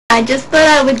I just thought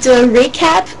I would do a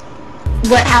recap.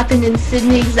 What happened in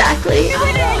Sydney exactly. We're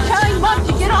literally telling Mum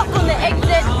to get off on the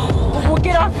exit. We'll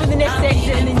get off on the next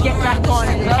exit and then get back on.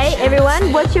 Hey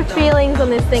everyone, what's your feelings on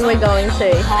this thing we're going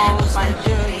to? A whole bunch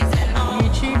of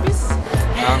YouTubers.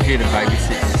 I'm here to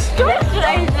babysit. Don't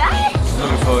say that!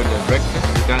 Looking forward to breakfast.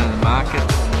 We're going to the market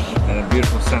and a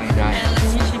beautiful sunny day. The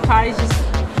YouTube party's just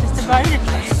a bonus.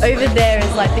 Over there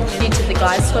is like the queue to the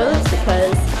guys' toilets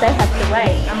because they have to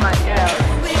wait. I'm like, girl,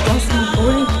 awesome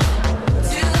boy.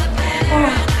 Oh.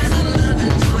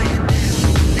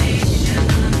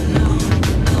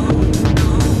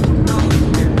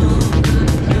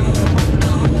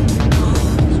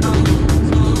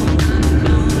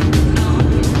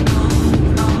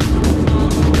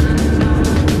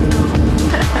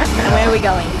 Where are we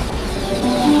going?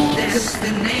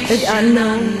 It's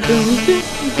unknown.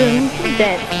 Dance.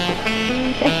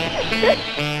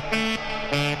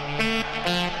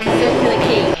 Circular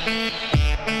key.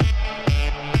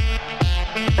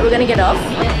 We're gonna get off.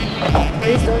 Are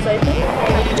these doors open?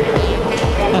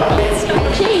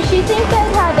 Gee, she thinks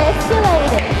that's how they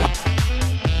escalated.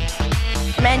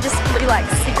 Man just blew like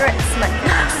cigarette smoke.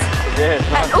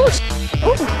 Yeah. And oh,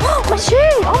 my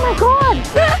shoe! Oh my god!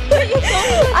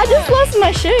 I just lost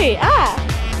my shoe. Ah!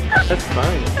 That's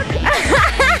fine.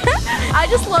 I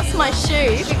just lost my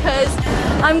shoe because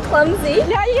I'm clumsy.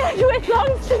 Now you have to wear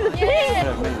thongs to the thing.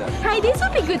 Hey, these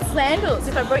would be good sandals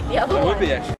if I broke the other one. It would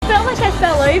be actually. I felt like I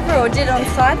fell over or did it on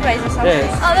sideways or something.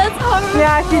 Yes. Oh, that's horrible.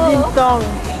 Now she's in thongs.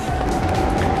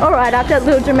 Alright, after that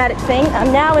little dramatic thing,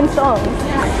 I'm now in thongs.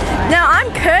 Now I'm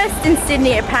cursed in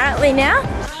Sydney apparently now.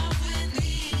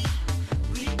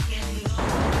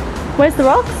 Where's the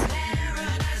rocks?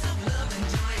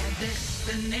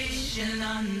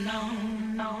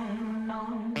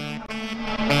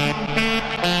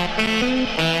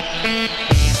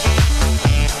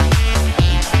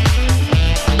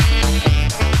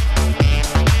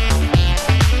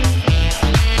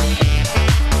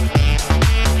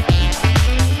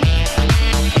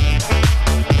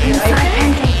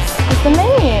 It's the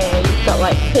menu. We've got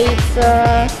like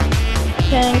pizza,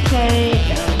 pancake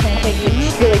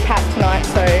is really packed tonight,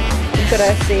 so we've got to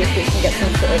see if we can get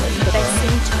some service. But they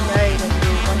seem to know that we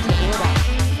want to order.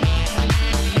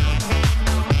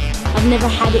 I've never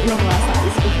had it in a glass like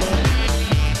this before.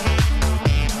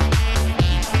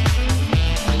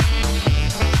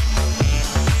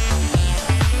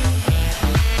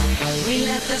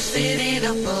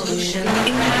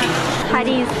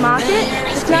 Paddy's Market,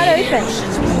 it's not open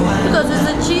because it's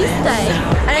a Tuesday.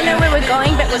 I don't know where we're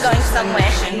going, but we're going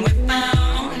somewhere.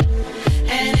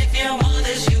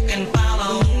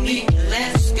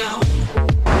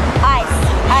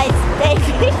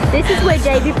 This is where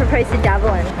JB proposed to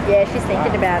Davilyn. Yeah, she's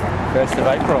thinking about it. 1st of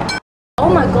April. Oh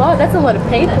my god, that's a lot of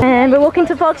people. And we're walking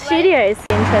to Fox Studios.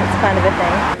 Intense kind of a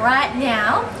thing. Right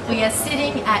now, we are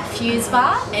sitting at Fuse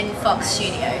Bar in Fox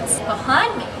Studios.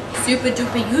 Behind me, super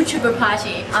duper YouTuber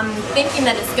party. I'm thinking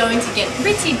that it's going to get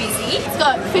pretty busy. It's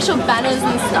got official banners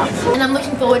and stuff. And I'm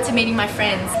looking forward to meeting my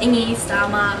friends. Ingi,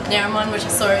 Starma, Naramon, which I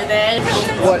saw over there.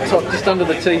 White top just under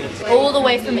the tea. All the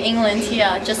way from England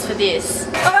here just for this.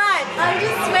 Alright, I'm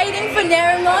just waiting for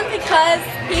Naramon because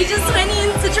he just went in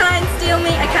to try and steal me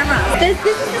a camera. This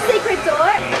is the secret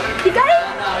door. You got it?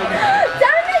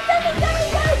 Damn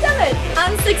it!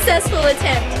 Unsuccessful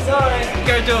attempt. Sorry.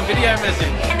 Go do a video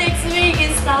message. Next week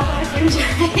is Starbucks MJ.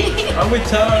 I'm with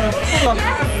Tihara.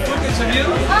 Footage of you?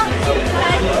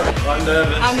 I'm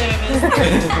nervous. I'm nervous.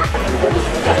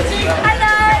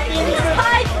 Hello!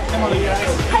 Hi!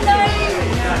 Hello!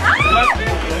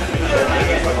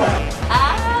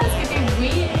 It's gonna be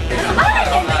weird. I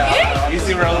remember you!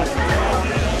 Easy roll.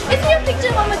 Isn't your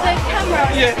picture one with the camera?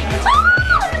 Yeah. Oh,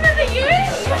 I remember you!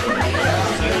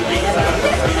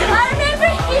 I remember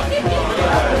you!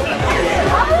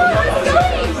 Oh, how's it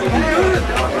going?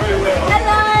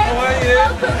 Hello! How are you?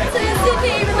 Welcome to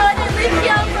Sydney, even though I don't live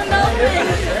here, I'm from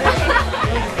Melbourne.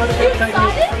 You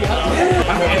excited?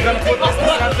 I'm gonna put this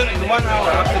on in 1 hour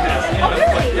after this. Oh,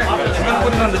 really? Yeah, I'm gonna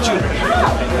put it on the tube.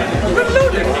 We're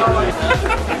loaded.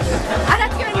 I'd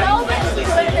have to go to Melbourne to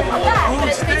come back, but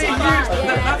it's Stay too here. far.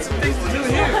 Lots of things to do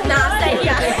here. Nah, stay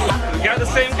here. You got the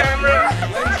same camera?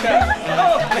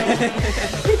 Oh.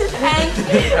 And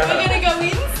we're gonna go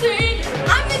in soon.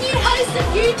 I'm the new host of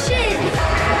YouTube.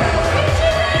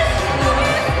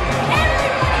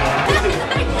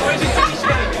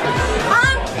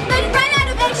 They ran out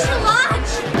of extra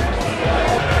large.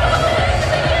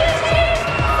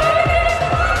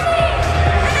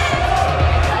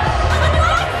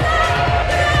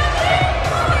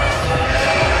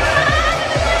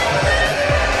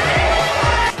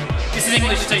 This is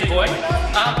English tea boy.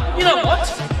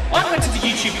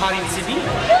 YouTube party in Sydney?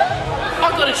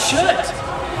 I got a shirt.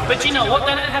 But you know what?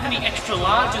 They don't have any extra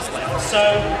larges left. So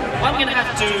I'm going to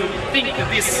have to think that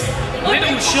this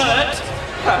little shirt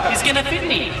is going to fit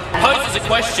me. Poses a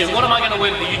question, what am I going to wear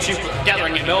to the YouTube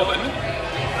gathering in Melbourne?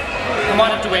 I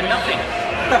might have to wear nothing.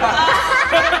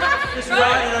 Just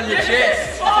write it on your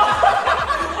chest.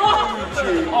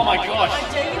 Oh my gosh.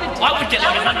 I would get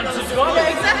like 100 subscribers.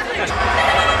 Yeah, exactly.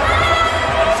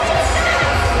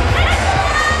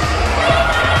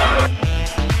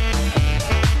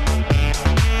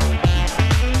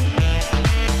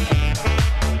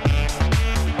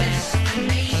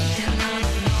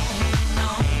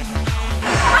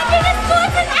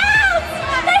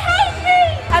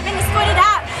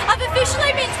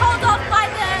 Officially been told off by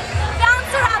the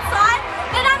bouncer outside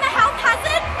that I'm a health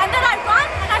hazard and that I run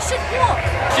and I should walk.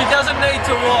 She doesn't need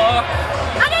to walk.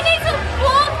 I don't need to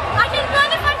walk. I can run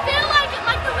if I feel like it,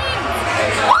 like the wind.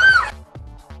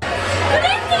 Good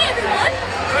evening, everyone.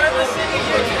 We're at the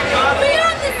Sydney YouTube party. We are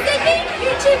at the Sydney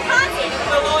YouTube party.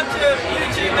 The launch of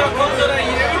youtube.com.au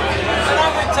and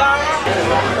I'm with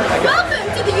Tihara. Welcome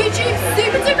to the YouTube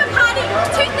Super Duper Party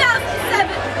 2007.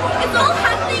 It's all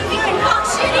happening here in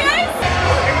Fox Studios.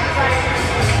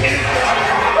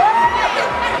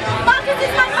 Marcus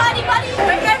is my party buddy,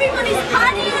 where everybody's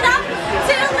partying up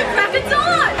till the crack of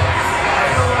dawn.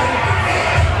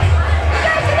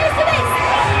 Go to this, to this.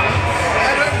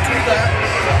 I don't do that.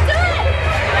 Do it.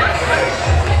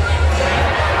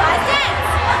 Guys,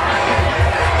 dance.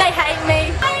 They hate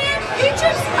me. I am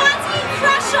YouTube's party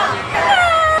crusher.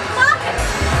 Marcus,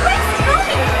 where's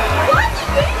Tony? Why are you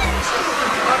doing that shit?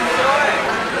 I'm dying.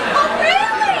 Oh,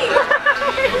 really?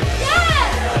 Yeah.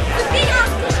 The big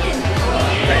ass cushion.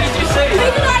 What did you see?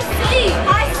 Who did I see?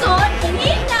 I saw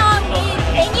Ingy. Now I'm in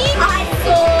Ingy. I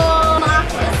saw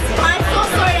Marcus. I saw,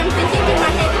 sorry, I'm thinking in my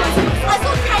head. I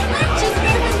saw Caitlin. She's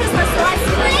very good Christmas. So I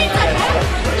screamed at her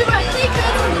directly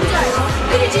through the window.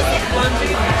 Who did you see?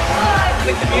 Lungy.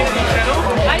 The community channel.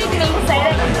 I didn't even say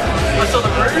that. I saw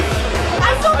the roof.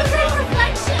 I saw the red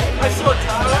reflection. I saw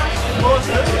Tara.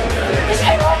 Awesome.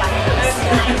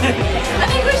 I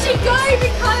think we should go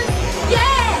because,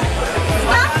 yeah,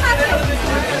 stuff happened.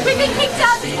 We've been kicked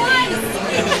out twice.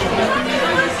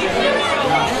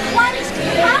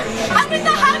 I'm with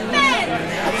the Hug Man.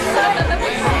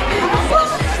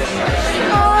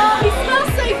 Oh, he smells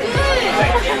so good.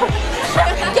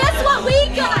 Guess what we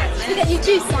got? We got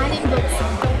YouTube sign-in books.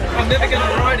 I'm never going to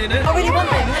write in it. I really want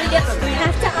them. How do you get them? You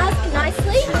have to ask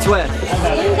nicely. Swear.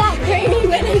 In that creamy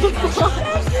winning box.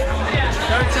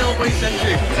 Don't tell we sent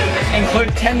you.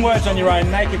 Include 10 words on your own,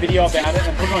 make a video about it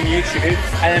and put it on YouTube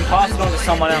and then pass it on to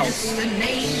someone else.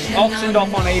 Auctioned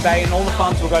off on eBay and all the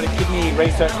funds will go to kidney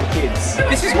research for kids.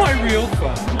 This is my real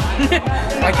phone.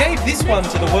 I gave this one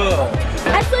to the world.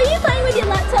 I saw you playing with your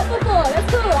laptop before. That's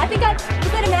cool. I think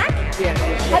is that a Mac? Yeah.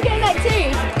 I've got a Mac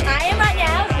too. I am right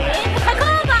now with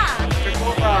Hakoba.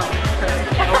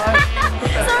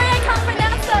 Sorry, I can't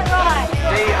pronounce that right.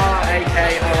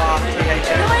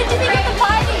 D-R-A-K-O-R-T-H-A. What did you think of the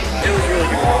party? It was really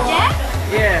good. Yeah?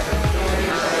 Yeah.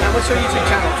 Now what's your YouTube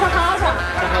channel? Tihara.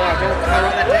 Tihara. Can I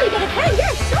write that Oh, down? you got a pen?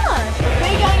 Yeah, sure. Where are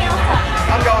you going, Elsa?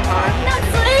 I'm going home. That's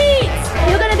sweet.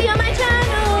 You're going to be on my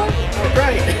channel. Oh,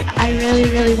 great. I really,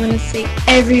 really want to see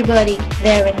everybody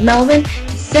there in Melbourne,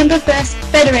 December 1st,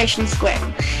 Federation Square.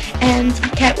 And I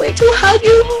can't wait to hug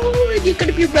you all, and you're going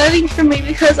to be running from me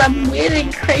because I'm weird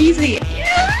and crazy.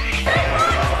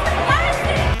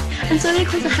 And so they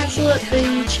caused a hassle at the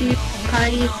YouTube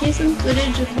party. Here's some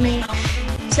footage of me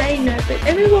saying no, but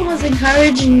everyone was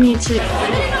encouraging me to.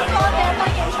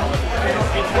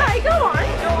 Okay, go on.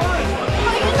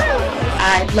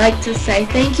 I'd like to say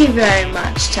thank you very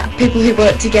much to people who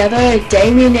brought it together.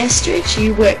 Damien Estridge,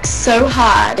 you worked so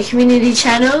hard. The community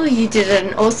channel, you did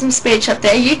an awesome speech up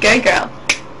there. You go, girl.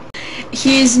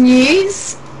 Hughes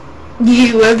News,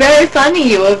 you were very funny.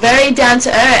 You were very down to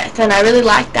earth, and I really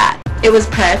liked that. It was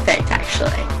perfect,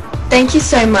 actually. Thank you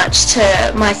so much to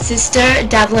my sister,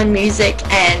 Davilynmusic,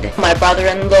 and my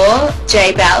brother-in-law,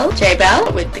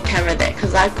 JaybelJaybel, with the camera there,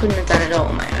 because I couldn't have done it all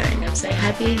on my own. I'm so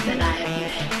happy that I have you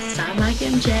here. Star Mike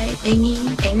MJ, Ingy,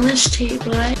 English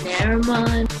T-Boy,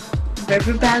 Naramon,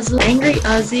 River Basil, Angry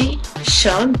Aussie,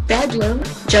 Sean Bedlam,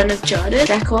 John of Jordan,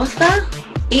 Jack Author,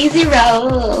 Easy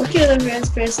Roll. You're the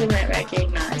first person that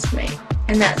recognized me,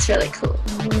 and that's really cool.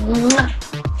 Mwah.